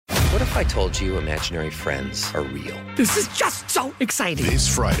if I told you imaginary friends are real? This is just so exciting. This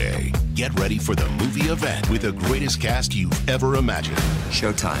Friday, get ready for the movie event with the greatest cast you've ever imagined.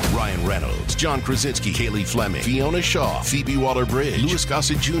 Showtime. Ryan Reynolds, John Krasinski, Kaylee Fleming, Fiona Shaw, Phoebe Waller-Bridge, Louis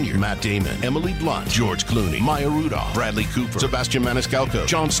Gossett Jr., Matt Damon, Emily Blunt, George Clooney, Maya Rudolph, Bradley Cooper, Sebastian Maniscalco,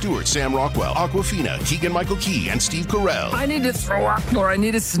 Jon Stewart, Sam Rockwell, Awkwafina, Keegan-Michael Key, and Steve Carell. I need to throw up or I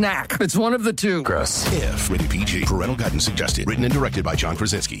need a snack. It's one of the two. Gross. If rated PG. Parental guidance suggested. Written and directed by John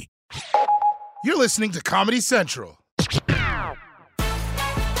Krasinski. You're listening to Comedy Central. I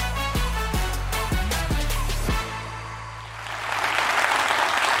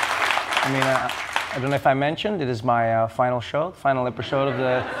mean, I don't know if I mentioned, it is my final episode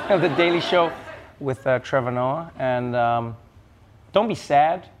of the Daily Show with Trevor Noah. And don't be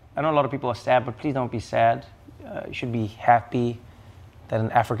sad. I know a lot of people are sad, but please don't be sad. You should be happy that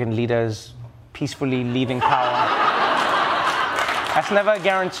an African leader is peacefully leaving power. That's never a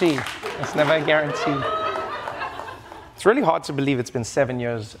guarantee. It's never a guarantee. It's really hard to believe it's been 7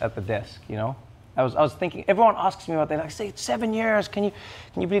 years at the desk, you know? I was thinking, everyone asks me about that. I say, it's 7 years. Can you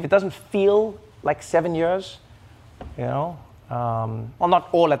believe it doesn't feel like 7 years? You know? Well, not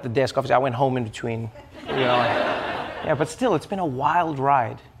all at the desk. Obviously, I went home in between, you know? Yeah, but still, it's been a wild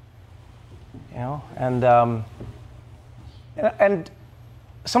ride, you know? And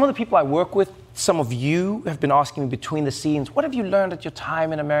some of the people I work with, some of you have been asking me between the scenes, what have you learned at your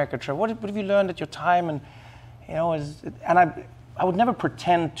time in America, Trevor? What have you learned at your time? And, you know, I would never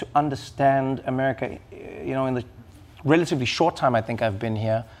pretend to understand America, you know, in the relatively short time I think I've been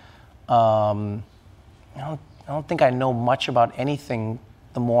here. I don't think I know much about anything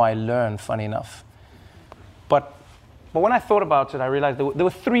the more I learn, funny enough. But when I thought about it, I realized there were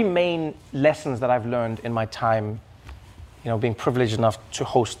three main lessons that I've learned in my time, you know, being privileged enough to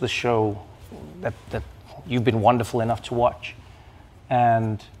host the show that you've been wonderful enough to watch.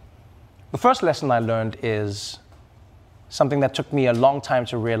 And the first lesson I learned is something that took me a long time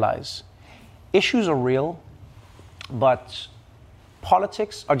to realize. Issues are real, but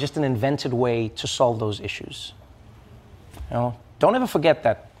politics are just an invented way to solve those issues. You know, don't ever forget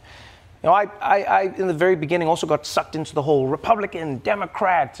that. You know, I in the very beginning also got sucked into the whole Republican,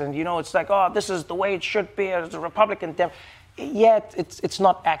 Democrat, and you know, it's like, oh, this is the way it should be as a Republican. Yet it's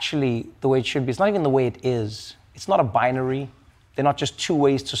not actually the way it should be. It's not even the way it is. It's not a binary. They're not just two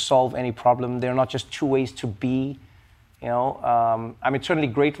ways to solve any problem. They're not just two ways to be. You know, I'm eternally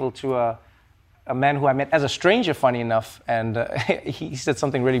grateful to a man who I met as a stranger, funny enough, and he said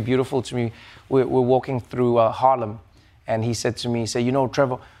something really beautiful to me. We're walking through Harlem, and he said to me, you know,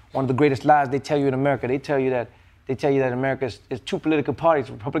 Trevor, one of the greatest lies they tell you in America, they tell you that America is two political parties,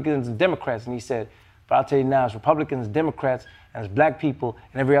 Republicans and Democrats. And he said, but I'll tell you now, it's Republicans, Democrats, and it's black people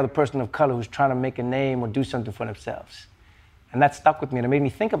and every other person of color who's trying to make a name or do something for themselves. And that stuck with me, and it made me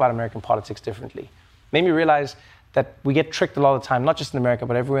think about American politics differently. It made me realize that we get tricked a lot of the time, not just in America,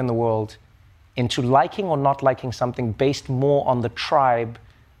 but everywhere in the world, into liking or not liking something based more on the tribe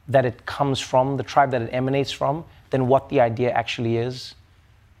that it comes from, the tribe that it emanates from, than what the idea actually is.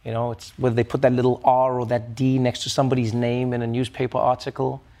 You know, it's whether they put that little R or that D next to somebody's name in a newspaper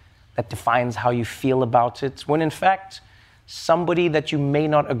article that defines how you feel about it, when in fact, somebody that you may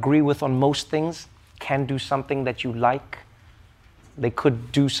not agree with on most things can do something that you like. They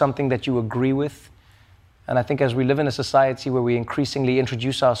could do something that you agree with. And I think as we live in a society where we increasingly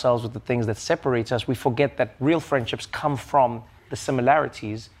introduce ourselves with the things that separate us, we forget that real friendships come from the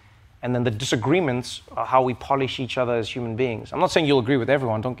similarities, and then the disagreements are how we polish each other as human beings. I'm not saying you'll agree with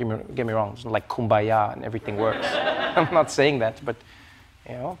everyone, don't get me wrong. It's not like kumbaya and everything works. I'm not saying that, but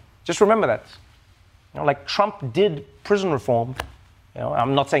you know, just remember that. You know, like Trump did prison reform. You know,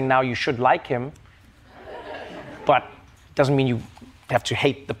 I'm not saying now you should like him, but it doesn't mean you have to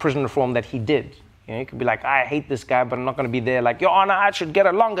hate the prison reform that he did. You know, you could be like, I hate this guy, but I'm not going to be there like, Your Honor, I should get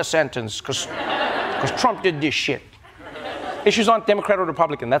a longer sentence because Trump did this shit. Issues aren't Democrat or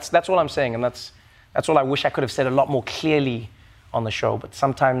Republican. That's all I'm saying, and that's all I wish I could have said a lot more clearly on the show. But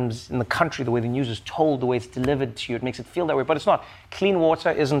sometimes in the country, the way the news is told, the way it's delivered to you, it makes it feel that way. But it's not. Clean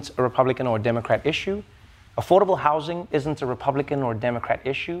water isn't a Republican or a Democrat issue. Affordable housing isn't a Republican or a Democrat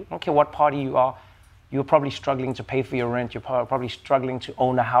issue. I don't care what party you are. You're probably struggling to pay for your rent. You're probably struggling to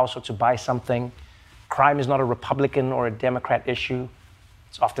own a house or to buy something. Crime is not a Republican or a Democrat issue.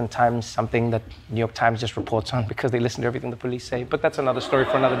 It's oftentimes something that New York Times just reports on because they listen to everything the police say. But that's another story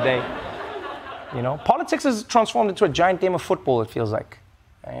for another day. You know, politics is transformed into a giant game of football, it feels like.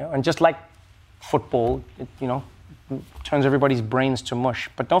 You know? And just like football, it, you know, turns everybody's brains to mush.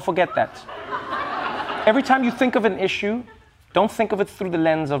 But don't forget that. Every time you think of an issue, don't think of it through the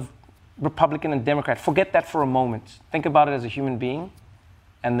lens of Republican and Democrat. Forget that for a moment. Think about it as a human being.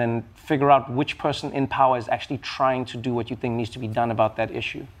 and then figure out which person in power is actually trying to do what you think needs to be done about that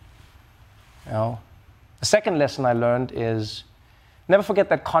issue. You know? The second lesson I learned is never forget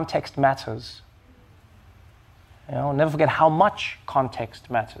that context matters. You know, never forget how much context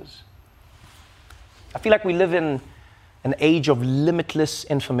matters. I feel like we live in an age of limitless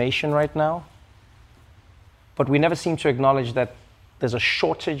information right now, but we never seem to acknowledge that there's a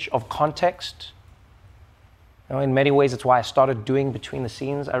shortage of context. You know, in many ways, it's why I started doing Between the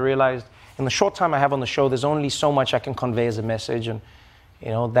Scenes. I realized in the short time I have on the show, there's only so much I can convey as a message, and you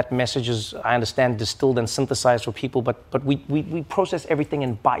know, that message is, I understand, distilled and synthesized for people, but we process everything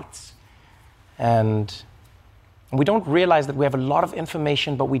in bites. And we don't realize that we have a lot of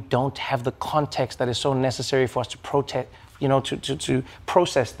information, but we don't have the context that is so necessary for us to to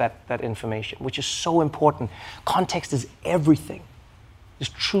process that information, which is so important. Context is everything. It's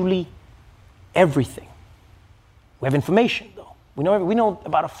truly everything. We have information, though. We know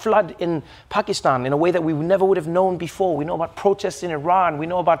about a flood in Pakistan in a way that we never would have known before. We know about protests in Iran. We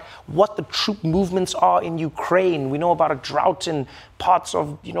know about what the troop movements are in Ukraine. We know about a drought in parts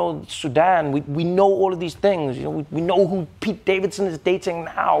of, Sudan. We know all of these things. We know who Pete Davidson is dating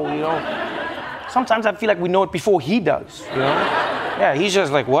now. Sometimes I feel like we know it before he does. Yeah, he's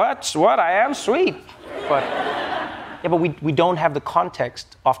just like, what? I am sweet. But we don't have the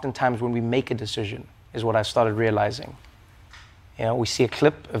context oftentimes when we make a decision, is what I started realizing. We see a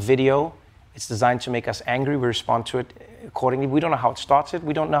clip, a video, it's designed to make us angry, we respond to it accordingly. We don't know how it started,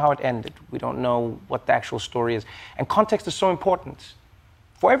 we don't know how it ended, we don't know what the actual story is. And context is so important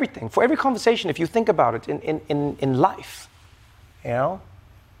for everything, for every conversation, if you think about it in life. You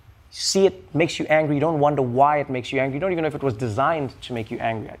see it makes you angry, you don't wonder why it makes you angry, you don't even know if it was designed to make you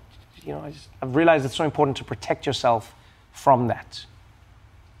angry. I've realized it's so important to protect yourself from that.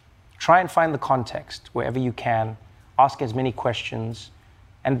 Try and find the context wherever you can. Ask as many questions,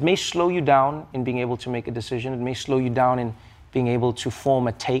 and it may slow you down in being able to make a decision. It may slow you down in being able to form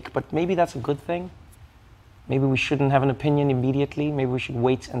a take, but maybe that's a good thing. Maybe we shouldn't have an opinion immediately. Maybe we should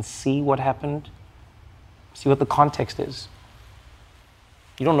wait and see what happened, see what the context is.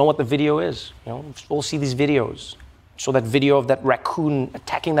 You don't know what the video is. We all see these videos. So that video of that raccoon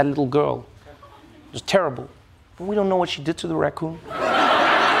attacking that little girl. It was terrible. But we don't know what she did to the raccoon.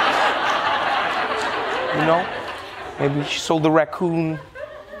 Maybe she sold the raccoon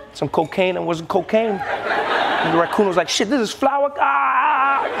some cocaine and it wasn't cocaine. And the raccoon was like, shit, this is flour.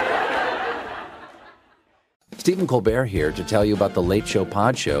 Stephen Colbert here to tell you about The Late Show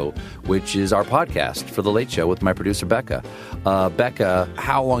Pod Show, which is our podcast for The Late Show with my producer, Becca. Becca,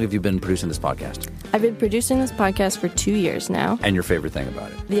 how long have you been producing this podcast? I've been producing this podcast for 2 years now. And your favorite thing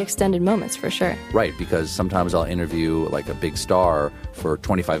about it? The extended moments, for sure. Right, because sometimes I'll interview like a big star for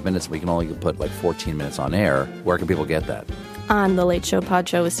 25 minutes. We can only put like 14 minutes on air. Where can people get that? On The Late Show Pod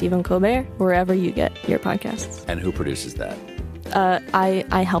Show with Stephen Colbert, wherever you get your podcasts. And who produces that?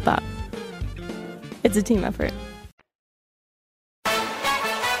 I help out. It's a team effort.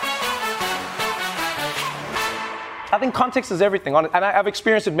 I think context is everything, and I've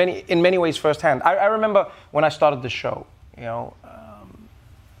experienced it in many ways firsthand. I remember when I started the show, there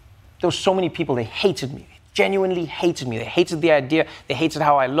were so many people, they hated me. They genuinely hated me. They hated the idea. They hated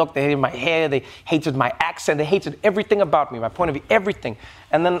how I looked. They hated my hair. They hated my accent. They hated everything about me, my point of view, everything.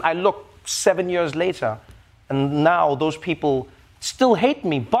 And then I look 7 years later, and now those people still hate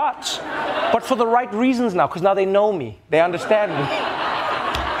me, but for the right reasons now, because now they know me. They understand me.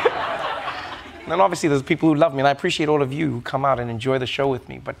 And obviously there's people who love me, and I appreciate all of you who come out and enjoy the show with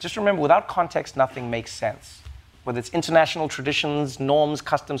me. But just remember, without context, nothing makes sense. Whether it's international traditions, norms,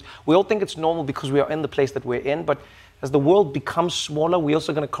 customs, we all think it's normal because we are in the place that we're in, but as the world becomes smaller, we're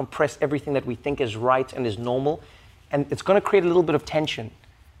also going to compress everything that we think is right and is normal, and it's going to create a little bit of tension.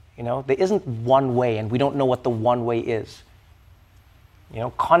 There isn't one way, and we don't know what the one way is.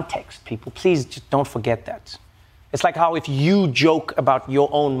 Context, people, please just don't forget that. It's like how if you joke about your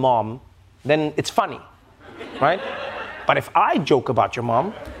own mom, then it's funny, right? But if I joke about your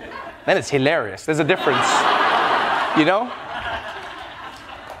mom, then it's hilarious. There's a difference,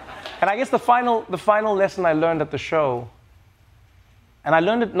 And I guess the final lesson I learned at the show, and I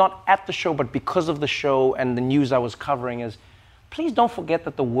learned it not at the show, but because of the show and the news I was covering, is please don't forget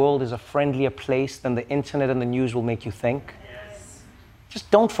that the world is a friendlier place than the internet and the news will make you think. Yes.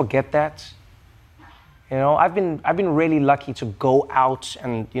 Just don't forget that. I've been really lucky to go out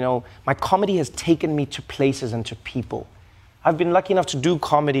and, my comedy has taken me to places and to people. I've been lucky enough to do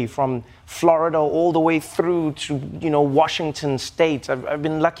comedy from Florida all the way through to, Washington State. I've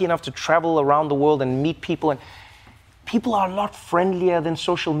been lucky enough to travel around the world and meet people, and people are a lot friendlier than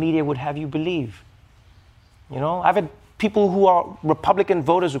social media would have you believe. I've had people who are Republican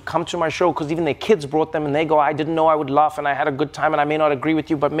voters who come to my show because even their kids brought them and they go, I didn't know I would laugh and I had a good time and I may not agree with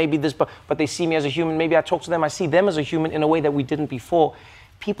you, but maybe this, but they see me as a human. Maybe I talk to them, I see them as a human in a way that we didn't before.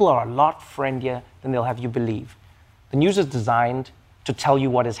 People are a lot friendlier than they'll have you believe. The news is designed to tell you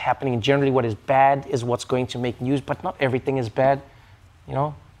what is happening, and generally what is bad is what's going to make news, but not everything is bad. You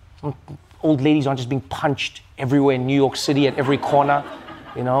know, some old ladies aren't just being punched everywhere in New York City at every corner,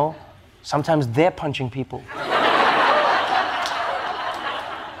 you know. Sometimes they're punching people.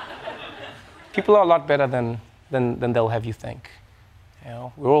 People are a lot better than they'll have you think. You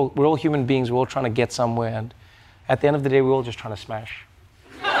know, we're all human beings. We're all trying to get somewhere, and at the end of the day, we're all just trying to smash.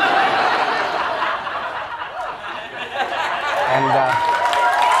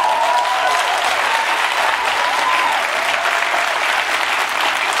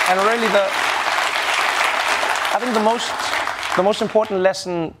 And really, I think the most important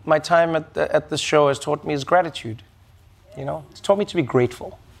lesson my time at this show has taught me is gratitude. You know, it's taught me to be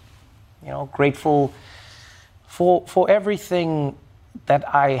grateful. You know, grateful for everything that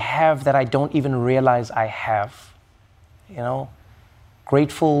I have that I don't even realize I have. You know,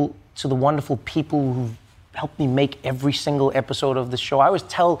 grateful to the wonderful people who've helped me make every single episode of the show. I always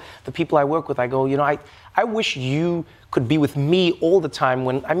tell the people I work with, I go, you know, I wish you could be with me all the time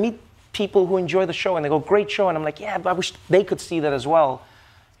when I meet people who enjoy the show and they go, great show. And I'm like, yeah, but I wish they could see that as well.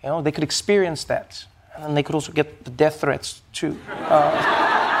 You know, they could experience that. And then they could also get the death threats too.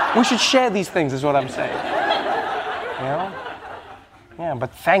 We should share these things, is what I'm saying. You know? Yeah,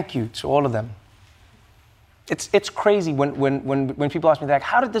 but thank you to all of them. It's crazy when people ask me, like,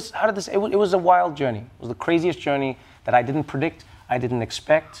 how did this, it was a wild journey. It was the craziest journey that I didn't predict, I didn't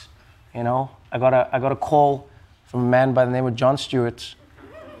expect. You know, I got a call from a man by the name of Jon Stewart,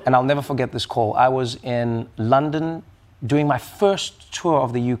 and I'll never forget this call. I was in London doing my first tour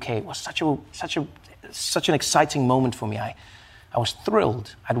of the UK. It was such an exciting moment for me. I was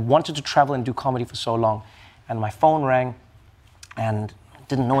thrilled. I'd wanted to travel and do comedy for so long. And my phone rang and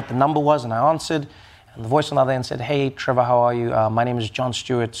didn't know what the number was, and I answered. And the voice on the other end said, hey, Trevor, how are you? My name is Jon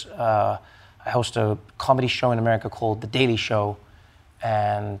Stewart. I host a comedy show in America called The Daily Show.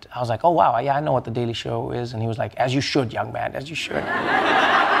 And I was like, oh, wow, yeah, I know what The Daily Show is. And he was like, as you should, young man, as you should.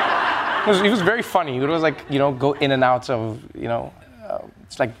 He was very funny. It was like, you know, go in and out of, you know,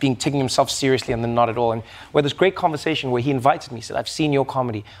 it's like taking himself seriously and then not at all. And we had this great conversation where he invited me. He said, I've seen your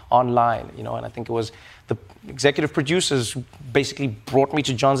comedy online, you know, and I think it was the executive producers who basically brought me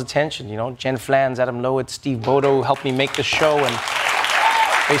to John's attention, you know, Jen Flans, Adam Lowett, Steve Bodo, who helped me make the show. And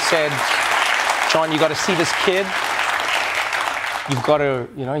they said, John, you got to see this kid. You've got to,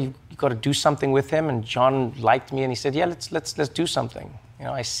 you know, you've got to do something with him. And John liked me and he said, yeah, let's do something. You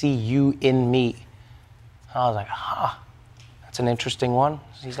know, I see you in me. And I was like, that's an interesting one.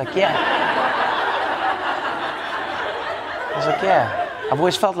 He's like, yeah. I was like, yeah. I've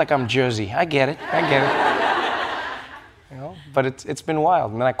always felt like I'm Jersey. I get it. You know, but it's been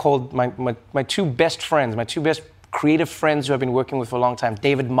wild. And then I called my two best friends, my two best creative friends who I've been working with for a long time,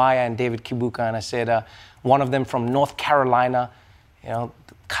 David Maya and David Kibuka, and I said, one of them from North Carolina, you know,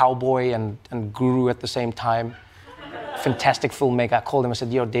 cowboy and guru at the same time, fantastic filmmaker. I called him, I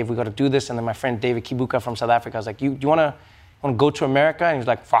said, yo, Dave, we got to do this. And then my friend David Kibuka from South Africa, I was like, you want to go to America? And he was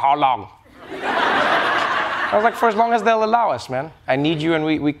like, for how long? I was like, for as long as they'll allow us, man. I need you and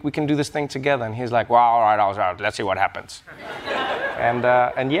we can do this thing together. And he's like, well, all right, let's see what happens.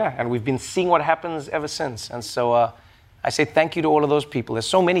 And we've been seeing what happens ever since. And so I say thank you to all of those people. There's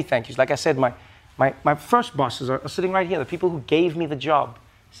so many thank yous. Like I said, my first bosses are sitting right here. The people who gave me the job,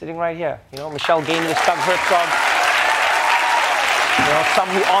 sitting right here. You know, Michelle gave me the Stug Herzog. You know, some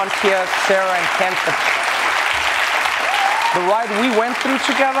who aren't here, Sarah and Kent. But the ride we went through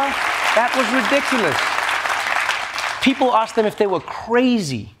together, that was ridiculous. People asked them if they were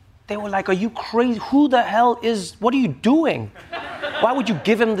crazy. They were like, are you crazy? Who the hell what are you doing? Why would you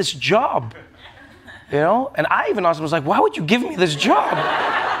give him this job? You know? And I even asked them, I was like, why would you give me this job?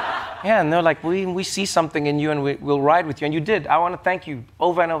 Yeah, and they're like, we see something in you and we'll ride with you. And you did. I want to thank you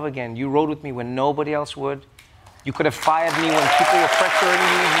over and over again. You rode with me when nobody else would. You could have fired me when people were pressuring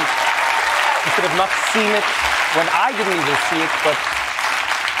you. You could have not seen it when I didn't even see it, but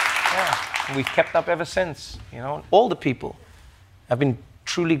yeah. We've kept up ever since, you know. All the people have been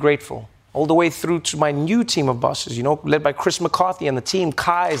truly grateful. All the way through to my new team of bosses, you know, led by Chris McCarthy and the team,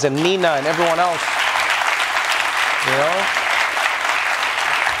 Kais and Nina and everyone else. You know?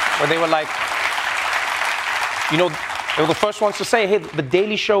 Where they were like, you know, they were the first ones to say, hey, The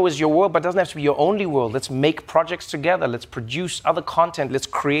Daily Show is your world, but it doesn't have to be your only world. Let's make projects together. Let's produce other content. Let's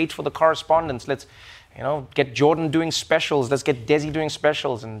create for the correspondents. Let's You know, get Jordan doing specials. Let's get Desi doing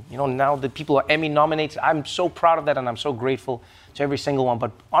specials. And, you know, now the people are Emmy nominated. I'm so proud of that, and I'm so grateful to every single one.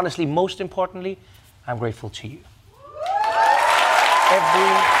 But honestly, most importantly, I'm grateful to you.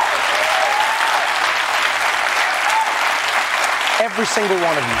 Every single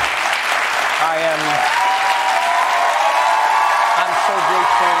one of you. I'm so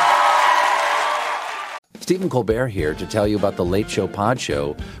grateful. Stephen Colbert here to tell you about the Late Show Pod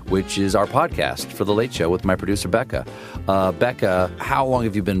Show, which is our podcast for the Late Show with my producer, Becca. Becca, how long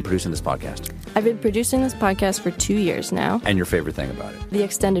have you been producing this podcast? I've been producing this podcast for 2 years now. And your favorite thing about it? The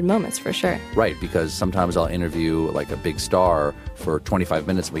extended moments, for sure. Right, because sometimes I'll interview like a big star for 25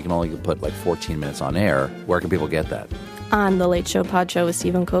 minutes, and we can only put like 14 minutes on air. Where can people get that? On the Late Show Pod Show with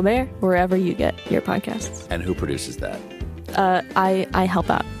Stephen Colbert, wherever you get your podcasts. And who produces that? I help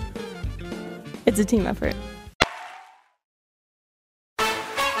out. It's a team effort.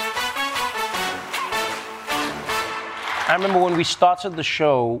 I remember when we started the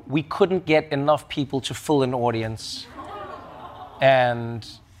show, we couldn't get enough people to fill an audience. And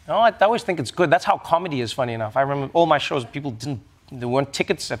you know, I always think it's good. That's how comedy is, funny enough. I remember all my shows, there weren't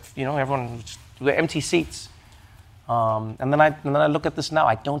tickets, everyone, there were empty seats. And then I look at this now,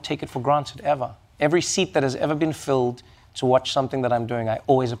 I don't take it for granted, ever. Every seat that has ever been filled to watch something that I'm doing, I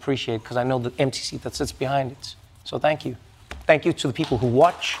always appreciate, because I know the empty seat that sits behind it. So thank you. Thank you to the people who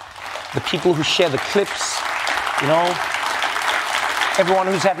watch, the people who share the clips, you know, everyone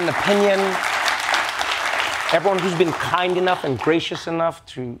who's had an opinion, everyone who's been kind enough and gracious enough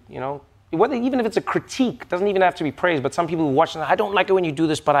to, you know, even if it's a critique, it doesn't even have to be praise, but some people who watch, I don't like it when you do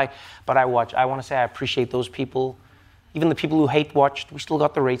this, but I watch. I want to say I appreciate those people. Even the people who hate watched, we still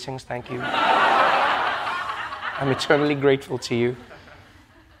got the ratings, thank you. I'm eternally grateful to you.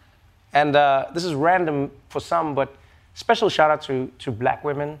 And this is random for some, but special shout out to black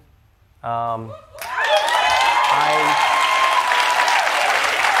women.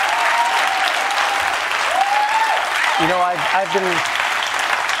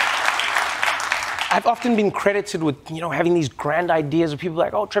 I've often been credited with, you know, having these grand ideas of people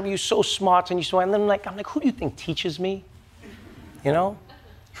like, oh, Trevor, you're so smart and and then I'm like, who do you think teaches me? You know?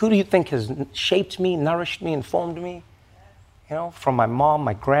 Who do you think has shaped me, nourished me, informed me? You know, from my mom,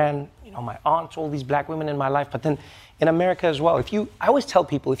 my gran, you know, my aunt, all these black women in my life, but then in America as well. I always tell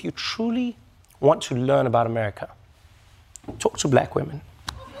people, if you truly want to learn about America, talk to black women.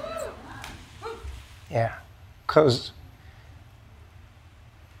 Yeah, because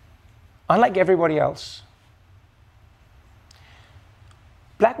unlike everybody else,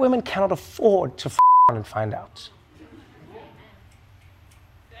 black women cannot afford to around and find out.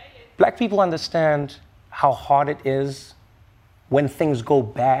 Black people understand how hard it is when things go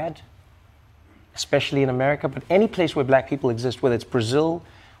bad, especially in America, but any place where black people exist, whether it's Brazil,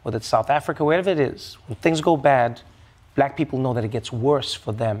 whether it's South Africa, wherever it is, when things go bad, black people know that it gets worse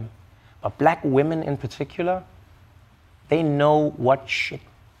for them. But black women in particular, they know what shit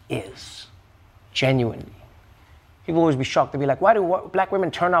is, genuinely. People always be shocked. They'll be like, why do black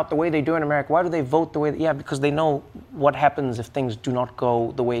women turn out the way they do in America? Why do they vote the way yeah, because they know what happens if things do not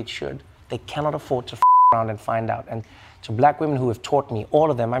go the way it should. They cannot afford to around and find out. And to black women who have taught me,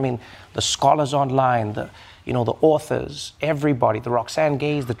 all of them, I mean, the scholars online, the authors, everybody, the Roxane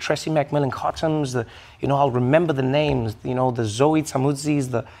Gays, the Tressie McMillan Cottums, I'll remember the names, the Zoe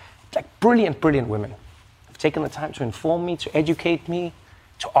Tamudzis, brilliant, brilliant women have taken the time to inform me, to educate me,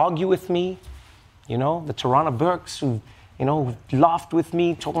 to argue with me. The Tarana Burks who laughed with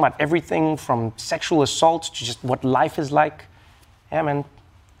me, talking about everything from sexual assault to just what life is like. Yeah, man,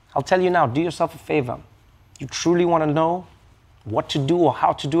 I'll tell you now, do yourself a favor. You truly want to know what to do or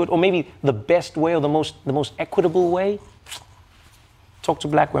how to do it, or maybe the best way or the most equitable way, talk to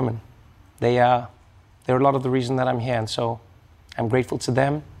black women. They're a lot of the reason that I'm here, and so I'm grateful to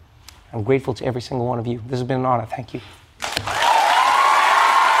them. I'm grateful to every single one of you. This has been an honor. Thank you.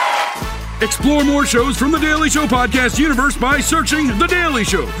 Explore more shows from The Daily Show podcast universe by searching The Daily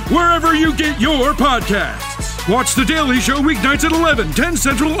Show wherever you get your podcasts. Watch The Daily Show weeknights at 11, 10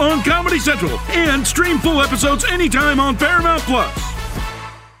 Central on Comedy Central, and stream full episodes anytime on Paramount+.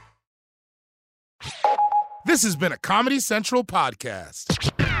 This has been a Comedy Central podcast.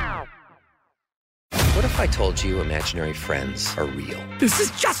 What if I told you imaginary friends are real? This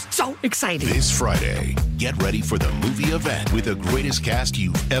is just so exciting. This Friday, get ready for the movie event with the greatest cast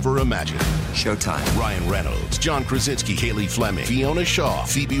you've ever imagined. Showtime. Ryan Reynolds, John Krasinski, Kaylee Fleming, Fiona Shaw,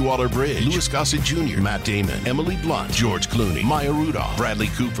 Phoebe Waller-Bridge, Louis Gossett Jr., Matt Damon, Emily Blunt, George Clooney, Maya Rudolph, Bradley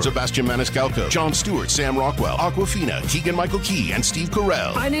Cooper, Sebastian Maniscalco, Jon Stewart, Sam Rockwell, Awkwafina, Keegan-Michael Key, and Steve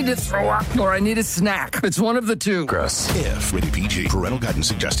Carell. I need to throw up or I need a snack. It's one of the two. Gross. If. Rated PG. Parental guidance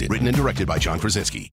suggested. Written and directed by John Krasinski.